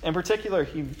Christ. In particular,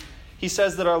 he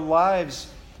says that our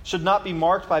lives should not be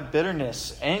marked by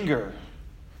bitterness, anger,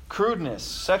 crudeness,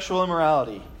 sexual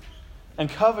immorality, and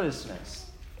covetousness.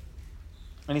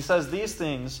 And he says these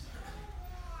things,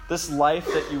 this life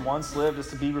that you once lived, is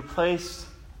to be replaced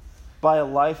by a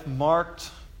life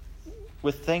marked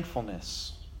with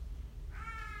thankfulness.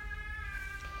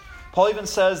 Paul even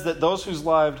says that those whose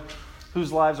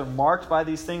lives are marked by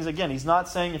these things, again, he's not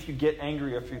saying if you get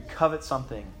angry or if you covet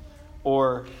something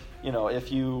or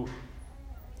if you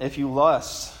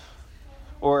lust,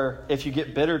 or if you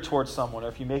get bitter towards someone, or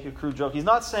if you make a crude joke. He's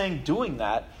not saying doing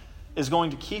that is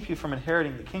going to keep you from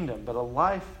inheriting the kingdom, but a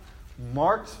life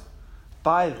marked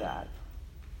by that.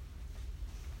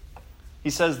 He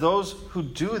says those who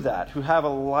do that, who have a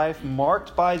life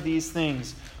marked by these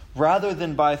things, rather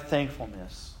than by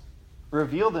thankfulness,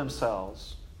 reveal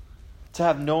themselves to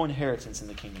have no inheritance in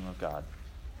the kingdom of God.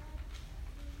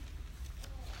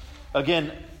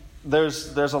 Again,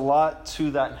 there's a lot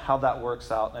to that and how that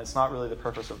works out, and it's not really the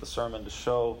purpose of the sermon to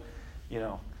show,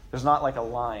 there's not like a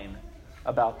line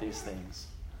about these things.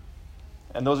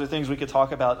 And those are things we could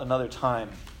talk about another time.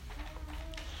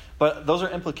 But those are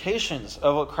implications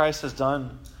of what Christ has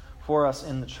done for us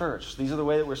in the church. These are the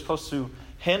way that we're supposed to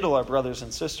handle our brothers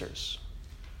and sisters.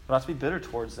 We're not to be bitter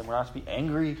towards them. We're not to be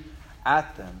angry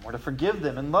at them. We're to forgive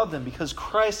them and love them because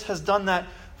Christ has done that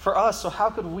for us. So how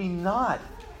could we not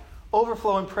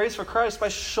overflow in praise for Christ by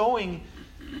showing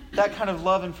that kind of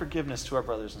love and forgiveness to our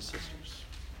brothers and sisters?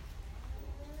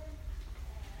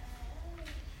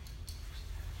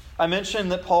 I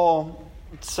mentioned that Paul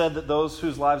said that those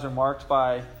whose lives are marked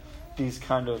by these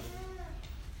kind of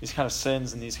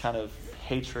sins and these kind of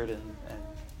hatred and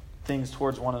things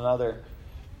towards one another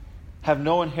have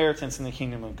no inheritance in the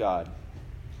kingdom of God.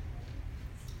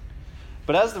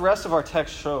 But as the rest of our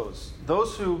text shows,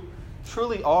 those who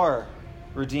truly are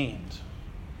redeemed,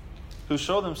 who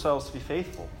show themselves to be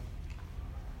faithful,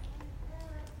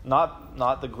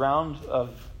 not the ground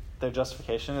of their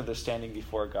justification or their standing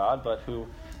before God, but who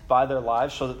by their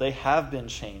lives show that they have been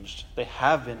changed, they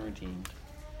have been redeemed.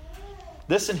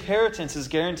 This inheritance is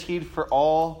guaranteed for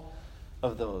all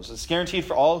of those. It's guaranteed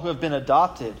for all who have been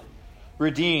adopted,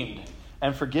 redeemed,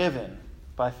 and forgiven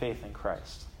by faith in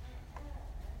Christ.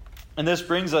 And this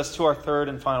brings us to our third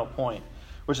and final point,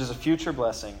 which is a future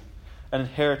blessing, an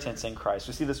inheritance in Christ.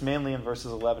 We see this mainly in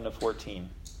verses 11 to 14.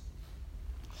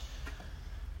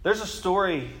 There's a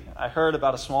story I heard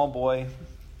about a small boy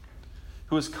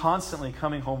who was constantly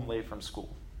coming home late from school.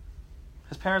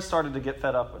 His parents started to get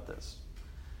fed up with this.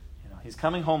 He's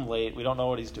coming home late. We don't know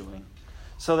what he's doing.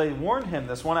 So they warned him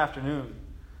this one afternoon,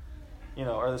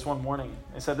 or this one morning.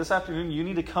 They said, this afternoon you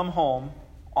need to come home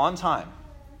on time.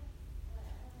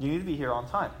 You need to be here on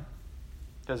time.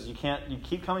 Because you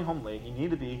keep coming home late. You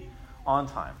need to be on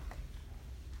time.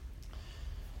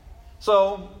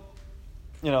 So,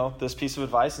 this piece of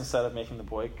advice, instead of making the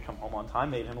boy come home on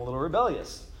time, made him a little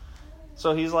rebellious.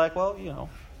 So he's like, so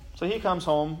he comes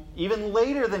home even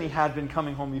later than he had been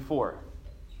coming home before.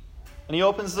 And he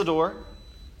opens the door,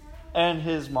 and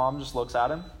his mom just looks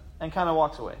at him and kind of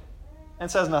walks away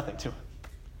and says nothing to him.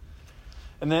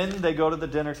 And then they go to the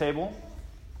dinner table,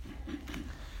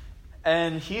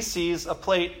 and he sees a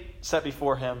plate set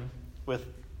before him with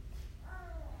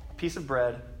a piece of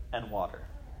bread and water.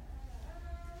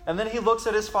 And then he looks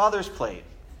at his father's plate,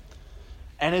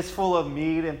 and it's full of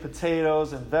meat and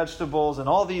potatoes and vegetables and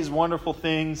all these wonderful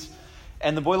things.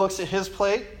 And the boy looks at his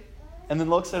plate, and then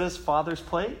looks at his father's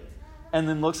plate, and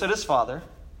then looks at his father,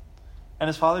 and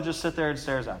his father just sits there and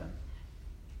stares at him.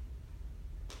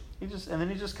 And then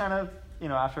he just kind of,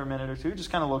 after a minute or two, just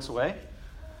kind of looks away,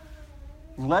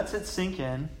 lets it sink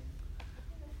in,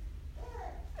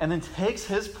 and then takes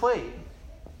his plate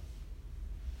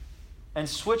and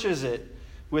switches it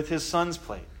with his son's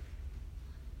plate.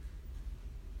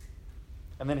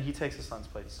 And then he takes his son's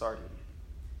plate and starts eating.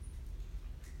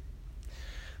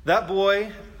 That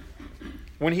boy,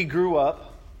 when he grew up,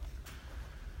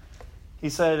 he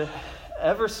said,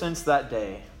 ever since that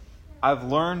day, I've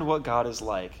learned what God is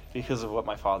like because of what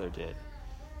my father did.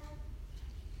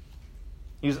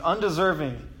 He was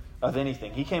undeserving of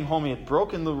anything. He came home, he had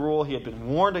broken the rule, he had been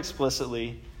warned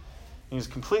explicitly. He was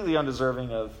completely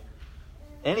undeserving of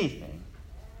anything.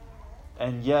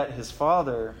 And yet his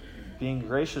father, being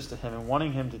gracious to him and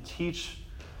wanting him to teach,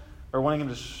 or wanting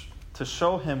him to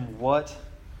show him what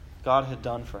God had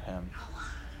done for him,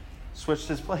 switched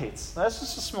his plates. That's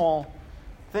just a small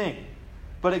thing.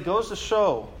 But it goes to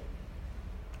show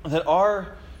that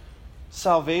our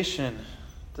salvation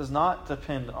does not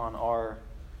depend on our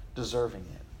deserving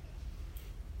it.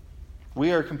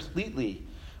 We are completely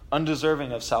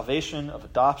undeserving of salvation, of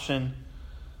adoption.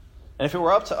 And if it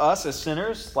were up to us as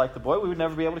sinners, like the boy, we would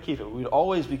never be able to keep it. We would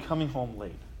always be coming home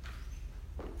late.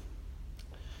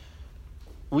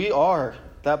 We are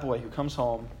that boy who comes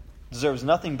home, deserves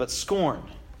nothing but scorn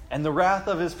and the wrath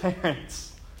of his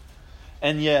parents,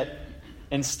 and yet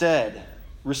instead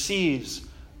receives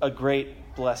a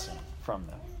great blessing from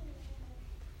them.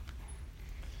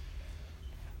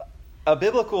 A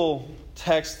biblical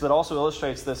text that also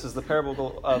illustrates this is the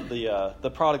parable of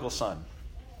the prodigal son.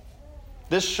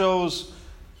 This shows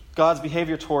God's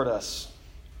behavior toward us.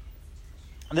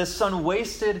 This son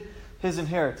wasted his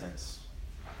inheritance.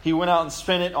 He went out and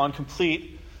spent it on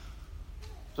complete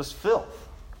just filth.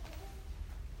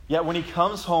 Yet when he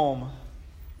comes home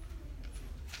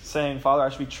saying, Father, I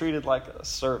should be treated like a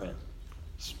servant.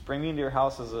 Just bring me into your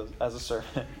house as a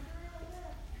servant.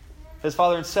 His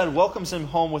father instead welcomes him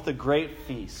home with a great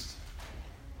feast,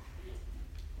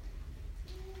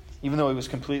 even though he was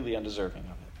completely undeserving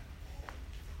of it.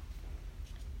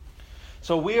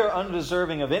 So we are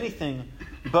undeserving of anything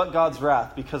but God's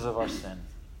wrath because of our sin,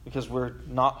 because we're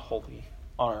not holy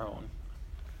on our own.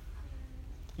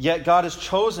 Yet God has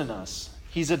chosen us.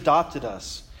 He's adopted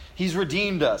us. He's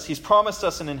redeemed us. He's promised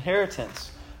us an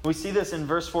inheritance. We see this in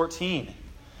verse 14.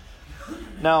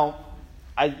 Now,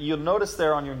 you'll notice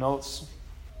there on your notes,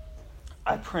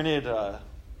 I printed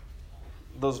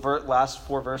those last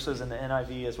 4 verses in the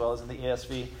NIV as well as in the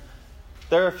ESV.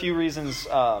 There are a few reasons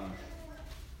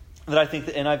that I think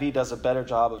the NIV does a better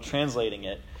job of translating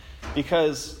it.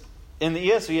 Because in the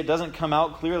ESV, it doesn't come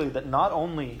out clearly that not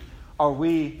only are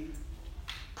we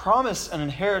promised an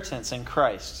inheritance in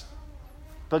Christ,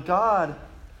 but God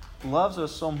loves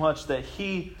us so much that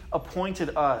He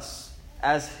appointed us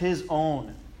as His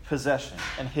own possession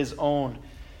and His own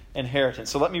inheritance.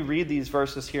 So let me read these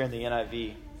verses here in the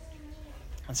NIV.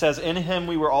 It says, "In Him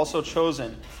we were also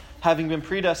chosen, having been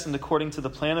predestined according to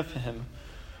the plan of Him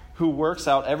who works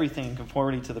out everything in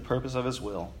conformity to the purpose of His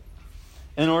will,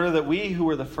 in order that we who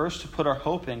were the first to put our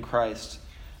hope in Christ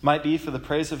might be for the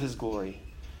praise of His glory.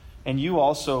 And you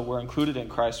also were included in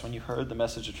Christ when you heard the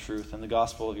message of truth and the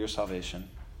gospel of your salvation.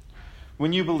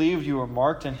 When you believed, you were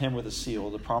marked in Him with a seal,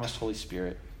 the promised Holy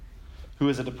Spirit, who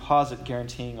is a deposit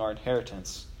guaranteeing our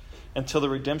inheritance until the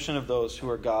redemption of those who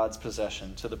are God's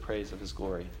possession to the praise of His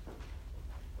glory."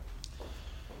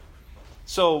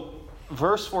 So,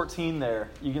 verse 14 there,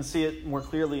 you can see it more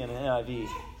clearly in the NIV,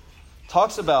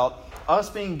 talks about us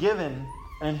being given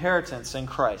an inheritance in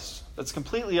Christ that's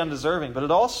completely undeserving, but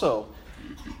it also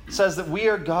says that we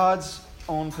are God's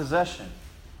own possession.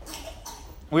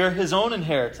 We are His own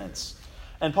inheritance.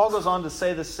 And Paul goes on to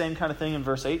say the same kind of thing in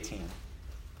verse 18.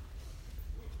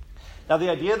 Now, the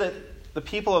idea that the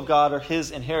people of God are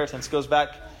His inheritance goes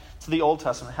back to the Old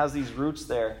Testament. It has these roots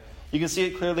there. You can see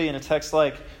it clearly in a text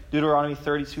like Deuteronomy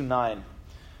 32:9,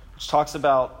 which talks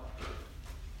about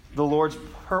the Lord's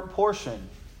portion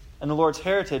and the Lord's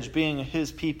heritage being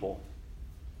His people.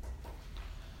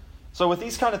 So with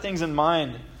these kind of things in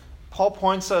mind, Paul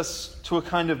points us to a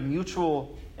kind of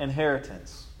mutual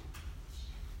inheritance,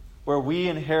 where we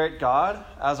inherit God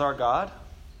as our God,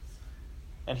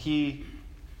 and He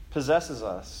possesses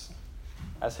us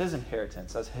as His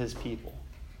inheritance, as His people.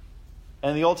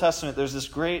 And in the Old Testament, there's this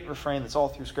great refrain that's all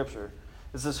through Scripture.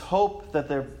 It's this hope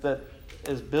that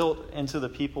is built into the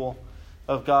people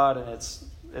of God, and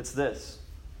it's this: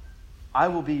 I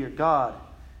will be your God,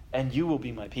 and you will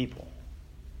be my people.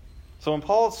 So when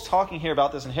Paul's talking here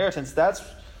about this inheritance, that's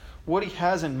what he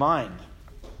has in mind.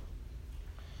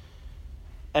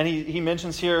 And he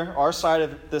mentions here our side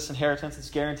of this inheritance is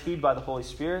guaranteed by the Holy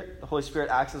Spirit. The Holy Spirit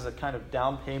acts as a kind of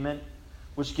down payment,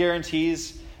 which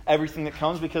guarantees everything that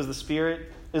comes, because the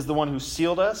Spirit is the one who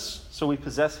sealed us, so we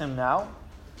possess Him now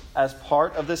as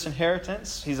part of this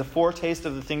inheritance. He's a foretaste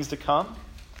of the things to come.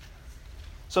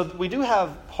 So we do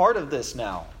have part of this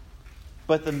now,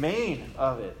 but the main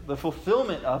of it, the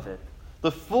fulfillment of it,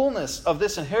 the fullness of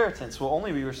this inheritance will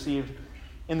only be received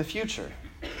in the future,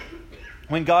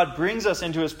 when God brings us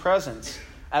into His presence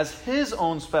as His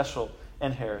own special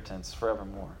inheritance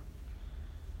forevermore.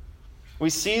 We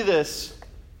see this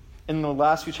in the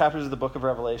last few chapters of the book of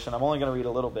Revelation. I'm only going to read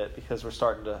a little bit because we're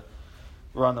starting to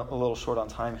run a little short on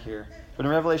time here. But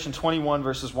in Revelation 21,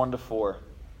 verses 1 to 4,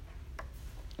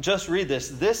 just read this.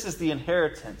 This is the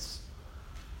inheritance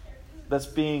that's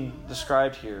being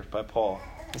described here by Paul.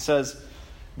 It says,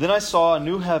 "Then I saw a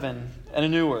new heaven and a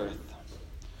new earth.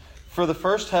 For the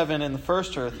first heaven and the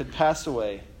first earth had passed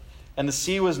away, and the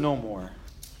sea was no more.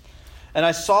 And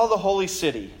I saw the holy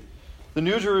city, the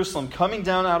new Jerusalem, coming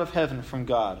down out of heaven from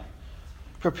God,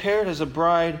 prepared as a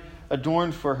bride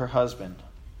adorned for her husband.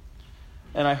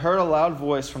 And I heard a loud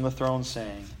voice from the throne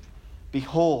saying,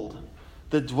 'Behold,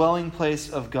 the dwelling place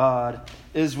of God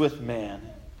is with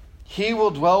man. He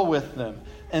will dwell with them,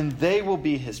 and they will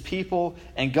be His people,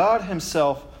 and God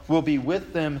Himself will be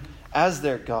with them as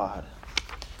their God.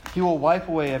 He will wipe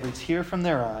away every tear from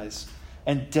their eyes,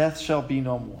 and death shall be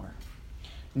no more.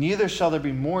 Neither shall there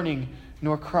be mourning,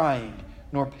 nor crying,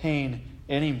 nor pain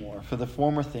any more, for the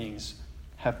former things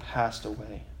have passed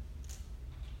away.'"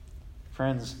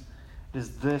 Friends, it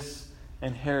is this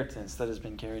inheritance that has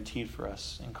been guaranteed for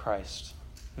us in Christ.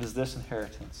 It is this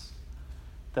inheritance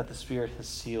that the Spirit has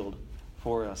sealed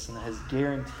for us and has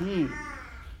guaranteed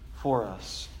for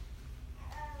us.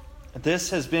 This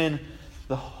has been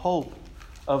the hope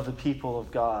of the people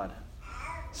of God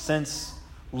since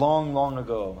long, long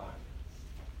ago.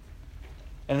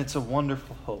 And it's a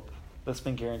wonderful hope that's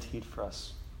been guaranteed for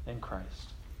us in Christ.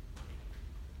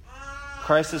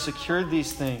 Christ has secured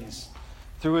these things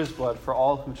through his blood for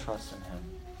all who trust in him.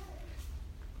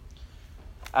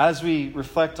 As we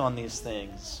reflect on these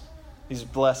things, these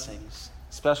blessings,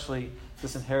 especially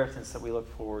this inheritance that we look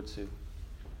forward to,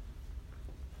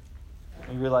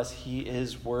 we realize he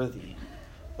is worthy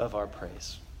of our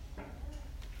praise.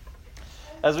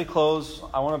 As we close,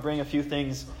 I want to bring a few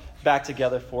things back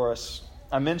together for us.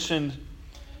 I mentioned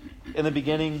in the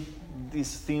beginning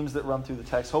these themes that run through the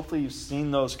text. Hopefully you've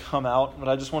seen those come out, but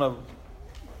I just want to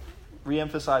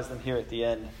re-emphasize them here at the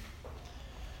end.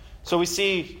 So we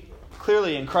see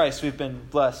clearly in Christ we've been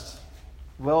blessed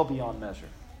well beyond measure.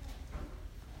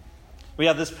 We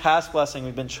have this past blessing.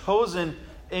 We've been chosen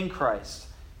in Christ,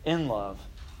 in love,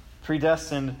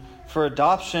 predestined for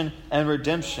adoption and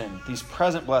redemption, these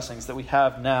present blessings that we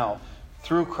have now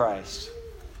through Christ.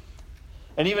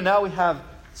 And even now we have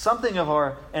something of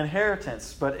our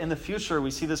inheritance, but in the future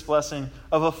we see this blessing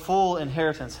of a full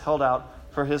inheritance held out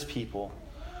for his people,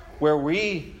 where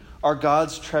we are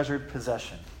God's treasured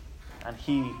possession, and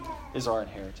he is our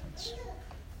inheritance.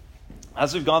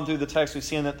 As we've gone through the text, we've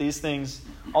seen that these things,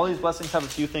 all these blessings have a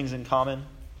few things in common.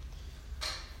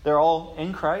 They're all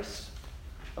in Christ,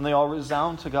 and they all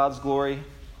resound to God's glory.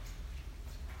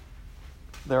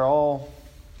 They're all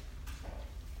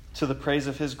to the praise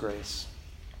of his grace.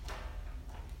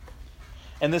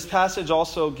 And this passage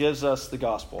also gives us the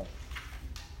gospel.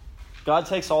 God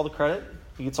takes all the credit.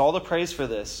 He gets all the praise for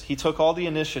this. He took all the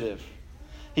initiative.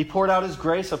 He poured out his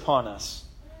grace upon us.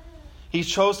 He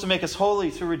chose to make us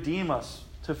holy, to redeem us,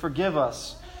 to forgive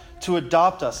us, to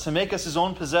adopt us, to make us his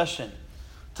own possession,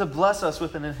 to bless us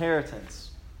with an inheritance.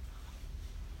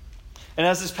 And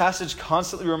as this passage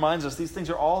constantly reminds us, these things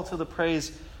are all to the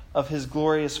praise of his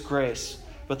glorious grace,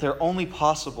 but they're only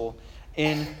possible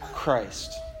in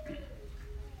Christ.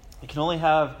 You can only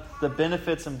have the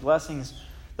benefits and blessings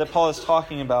that Paul is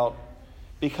talking about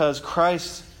because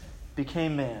Christ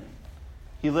became man.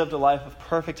 He lived a life of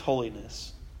perfect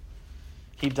holiness.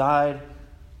 He died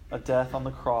a death on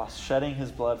the cross, shedding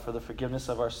his blood for the forgiveness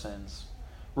of our sins,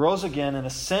 rose again and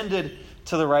ascended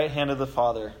to the right hand of the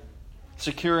Father,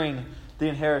 securing the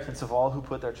inheritance of all who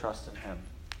put their trust in him.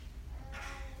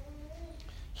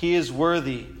 He is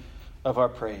worthy of our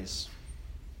praise.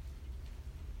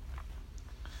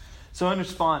 So in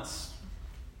response,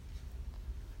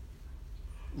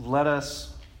 let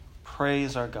us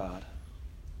praise our God.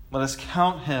 Let us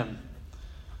count him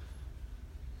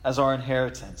as our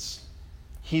inheritance.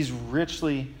 He's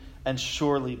richly and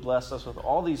surely blessed us with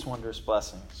all these wondrous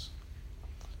blessings.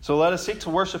 So let us seek to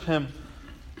worship him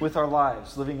with our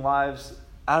lives, living lives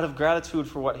out of gratitude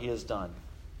for what he has done.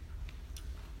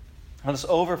 Let us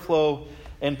overflow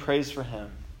in praise for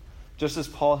him, just as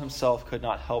Paul himself could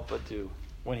not help but do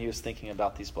when he was thinking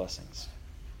about these blessings.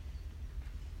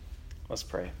 Let's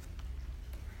pray.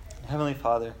 Heavenly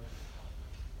Father,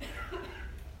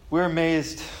 we're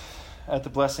amazed at the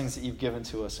blessings that you've given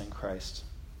to us in Christ.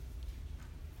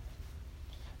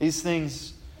 These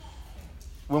things,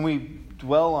 when we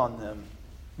dwell on them,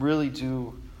 really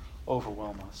do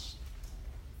overwhelm us.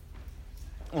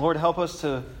 Lord, help us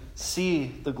to see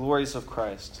the glories of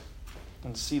Christ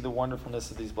and see the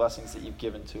wonderfulness of these blessings that you've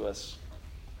given to us.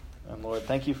 And Lord,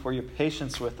 thank you for your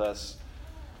patience with us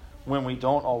when we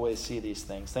don't always see these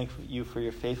things. Thank you for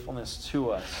your faithfulness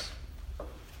to us.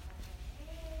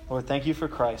 Lord, thank you for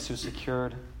Christ who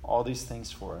secured all these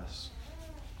things for us.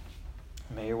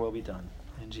 May your will be done.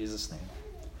 In Jesus' name,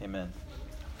 amen.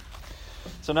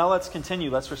 So now let's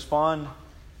continue. Let's respond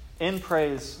in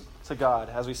praise to God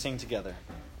as we sing together.